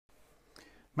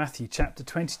Matthew chapter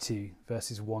 22,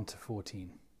 verses 1 to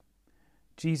 14.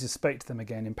 Jesus spoke to them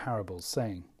again in parables,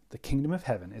 saying, "The kingdom of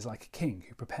heaven is like a king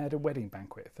who prepared a wedding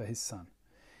banquet for his son.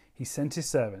 He sent his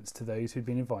servants to those who had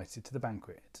been invited to the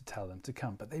banquet to tell them to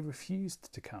come, but they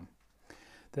refused to come.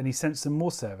 Then he sent some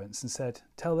more servants and said,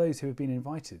 'Tell those who have been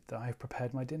invited that I have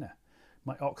prepared my dinner.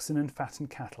 My oxen and fattened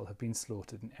cattle have been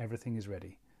slaughtered and everything is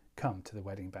ready. Come to the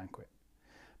wedding banquet.'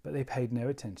 But they paid no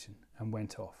attention and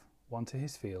went off, one to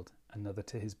his field, another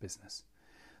to his business.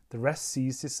 The rest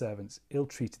seized his servants,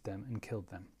 ill-treated them and killed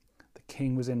them. The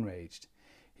king was enraged.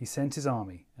 He sent his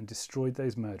army and destroyed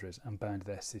those murderers and burned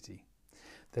their city.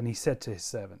 Then he said to his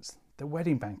servants, 'The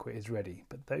wedding banquet is ready,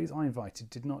 but those I invited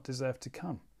did not deserve to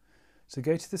come. So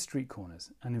go to the street corners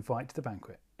and invite to the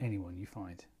banquet anyone you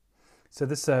find.' So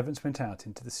the servants went out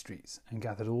into the streets and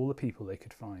gathered all the people they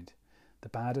could find, the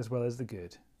bad as well as the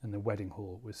good, and the wedding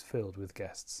hall was filled with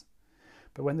guests.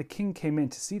 But when the king came in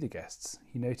to see the guests,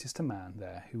 he noticed a man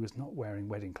there who was not wearing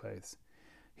wedding clothes.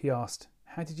 He asked,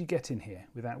 'How did you get in here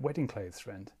without wedding clothes,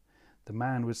 friend?' The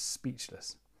man was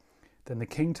speechless. Then the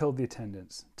king told the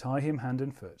attendants, 'Tie him hand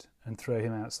and foot and throw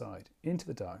him outside into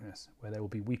the darkness, where there will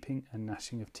be weeping and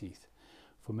gnashing of teeth.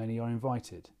 For many are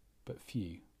invited, but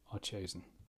few are chosen.'"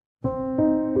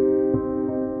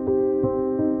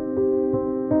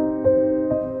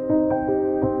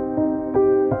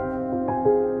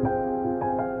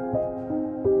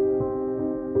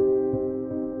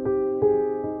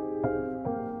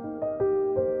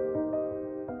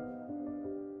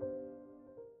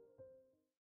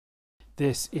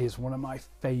 This is one of my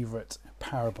favourite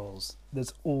parables.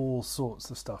 There's all sorts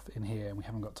of stuff in here and we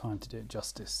haven't got time to do it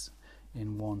justice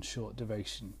in one short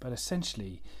devotion. But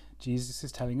essentially, Jesus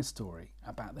is telling a story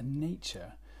about the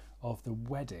nature of the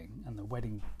wedding and the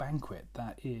wedding banquet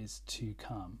that is to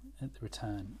come at the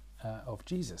return of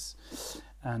Jesus.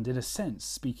 And in a sense,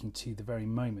 speaking to the very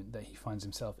moment that he finds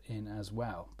himself in as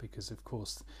well. Because, of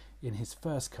course, in his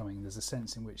first coming, there's a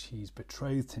sense in which he's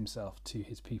betrothed himself to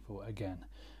his people again.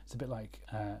 It's a bit like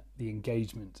the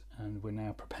engagement, and we're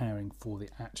now preparing for the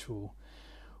actual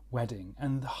wedding.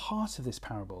 And the heart of this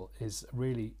parable is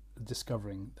really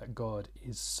discovering that God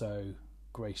is so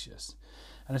gracious.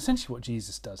 And essentially what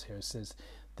Jesus does here is says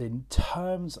the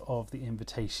terms of the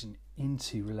invitation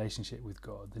into relationship with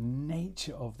God, the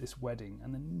nature of this wedding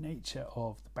and the nature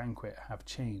of the banquet have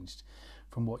changed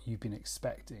from what you've been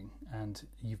expecting, and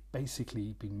you've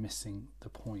basically been missing the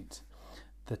point.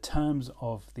 The terms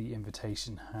of the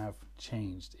invitation have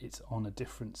changed. It's on a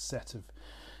different set of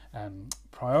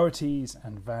priorities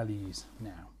and values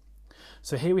now.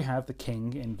 So here we have the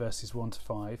king in verses 1 to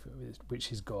 5,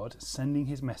 which is God, sending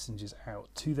his messengers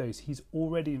out to those he's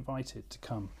already invited to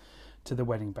come to the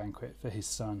wedding banquet for his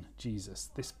son Jesus.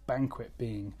 This banquet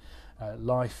being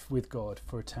life with God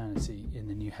for eternity in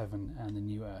the new heaven and the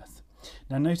new earth.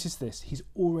 Now notice this, he's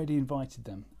already invited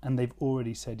them and they've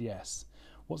already said yes.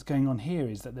 What's going on here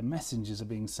is that the messengers are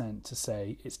being sent to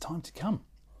say, it's time to come.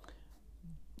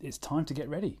 It's time to get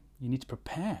ready. You need to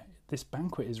prepare. This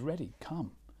banquet is ready.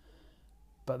 Come.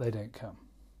 But they don't come.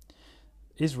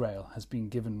 Israel has been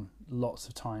given lots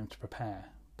of time to prepare,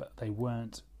 but they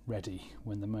weren't ready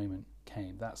when the moment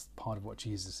came. That's part of what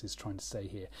Jesus is trying to say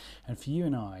here. And for you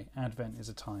and I, Advent is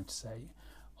a time to say,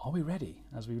 are we ready?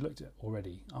 As we've looked at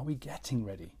already, are we getting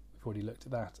ready? We've already looked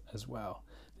at that as well.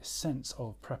 This sense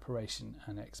of preparation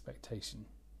and expectation.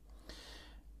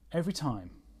 Every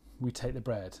time we take the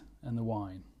bread and the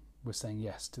wine, we're saying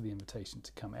yes to the invitation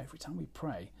to come. Every time we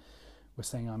pray, we're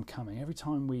saying I'm coming. Every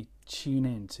time we tune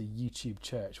in to YouTube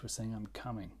Church, we're saying I'm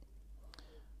coming.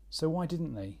 So why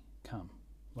didn't they come?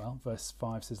 Well, verse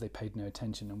 5 says they paid no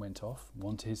attention and went off,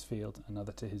 one to his field,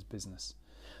 another to his business.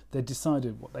 They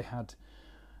decided what they had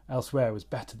elsewhere was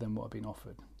better than what had been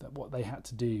offered, that what they had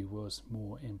to do was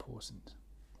more important.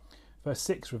 Verse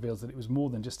 6 reveals that it was more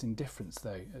than just indifference,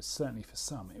 though, certainly for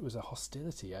some. It was a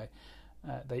hostility.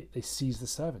 They seize the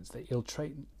servants, they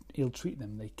ill-treat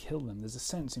them, they kill them. There's a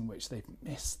sense in which they've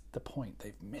missed the point,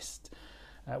 they've missed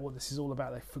what this is all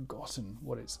about, they've forgotten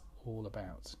what it's all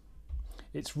about.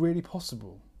 It's really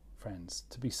possible, friends,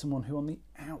 to be someone who on the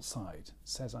outside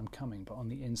says I'm coming, but on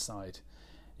the inside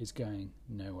is going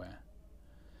nowhere.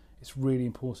 It's really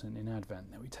important in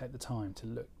Advent that we take the time to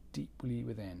look deeply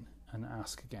within and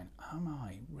ask again, am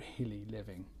I really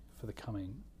living for the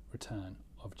coming return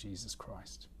of Jesus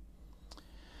Christ?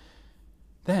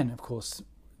 Then, of course,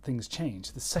 things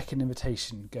change. The second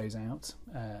invitation goes out,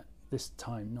 this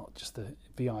time not just the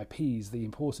VIPs, the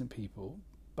important people,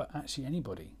 but actually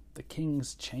anybody. The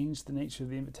king's changed the nature of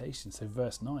the invitation. So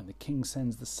verse 9, the king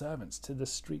sends the servants to the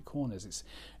street corners. It's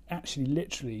actually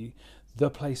literally the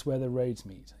place where the roads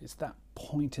meet. It's that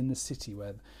point in the city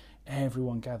where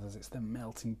everyone gathers. It's the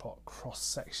melting pot,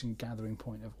 cross-section gathering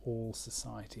point of all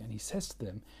society. And he says to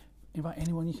them, invite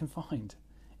anyone you can find.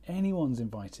 Anyone's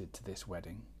invited to this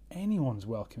wedding. Anyone's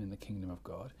welcome in the kingdom of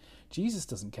God. Jesus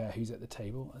doesn't care who's at the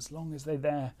table as long as they're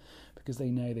there, because they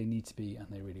know they need to be and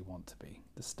they really want to be.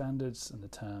 The standards and the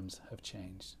terms have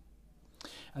changed.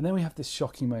 And then we have this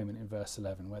shocking moment in verse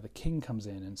 11 where the king comes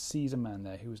in and sees a man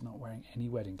there who was not wearing any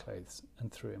wedding clothes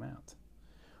and threw him out.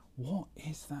 What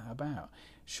is that about?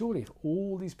 Surely if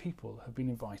all these people have been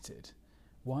invited,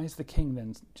 why is the king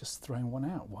then just throwing one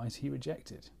out? Why is he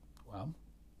rejected? Well,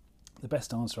 the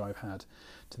best answer I've had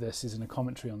to this is in a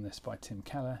commentary on this by Tim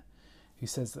Keller, who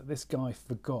says that this guy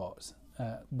forgot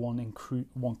one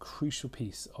crucial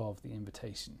piece of the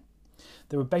invitation.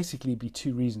 There would basically be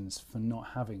two reasons for not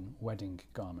having wedding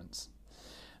garments.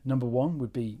 Number one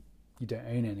would be you don't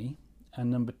own any, and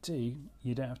number two,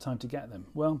 you don't have time to get them.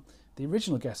 Well, the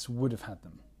original guests would have had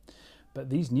them,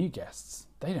 but these new guests,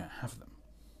 they don't have them.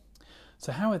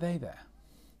 So how are they there?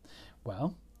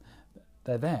 Well,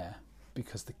 they're there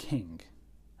because the king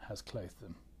has clothed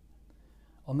them.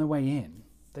 On their way in,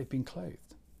 they've been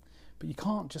clothed. But you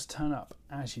can't just turn up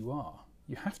as you are.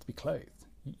 You have to be clothed.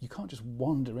 You can't just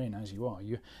wander in as you are.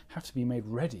 You have to be made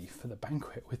ready for the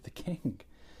banquet with the king.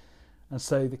 And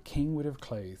so the king would have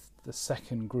clothed the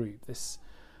second group, this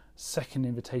second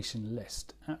invitation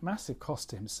list, at massive cost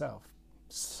to himself,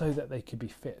 so that they could be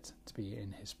fit to be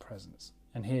in his presence.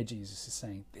 And here Jesus is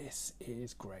saying, this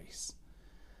is grace.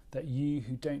 That you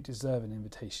who don't deserve an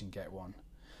invitation get one.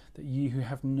 That you who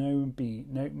have no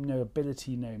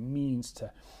ability, no means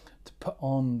to put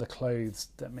on the clothes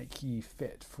that make you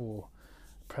fit for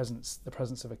the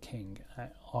presence of a king,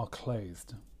 are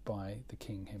clothed by the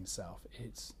king himself.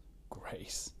 It's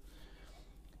grace.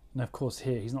 And of course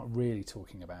here he's not really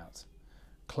talking about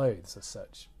clothes as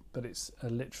such, but it's a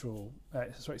literal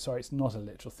it's not a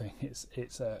literal thing.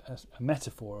 It's a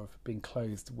metaphor of being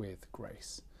clothed with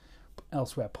grace.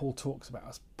 Elsewhere Paul talks about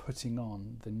us putting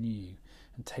on the new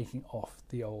and taking off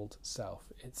the old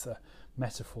self. It's a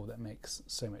metaphor that makes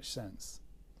so much sense.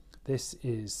 This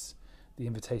is the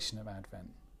invitation of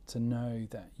Advent, to know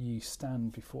that you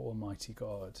stand before Almighty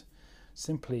God,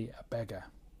 simply a beggar.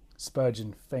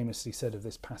 Spurgeon famously said of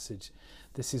this passage,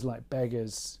 this is like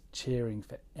beggars cheering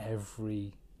for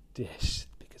every dish,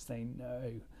 because they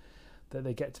know that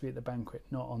they get to be at the banquet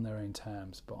not on their own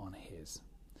terms but on his.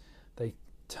 They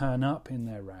turn up in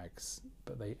their rags,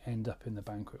 but they end up in the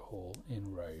banquet hall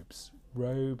in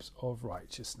robes of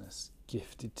righteousness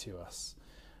gifted to us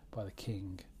by the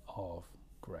King of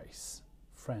grace.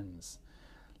 Friends,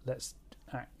 let's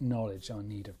acknowledge our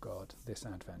need of God this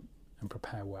Advent and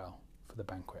prepare well for the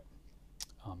banquet.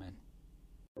 Amen.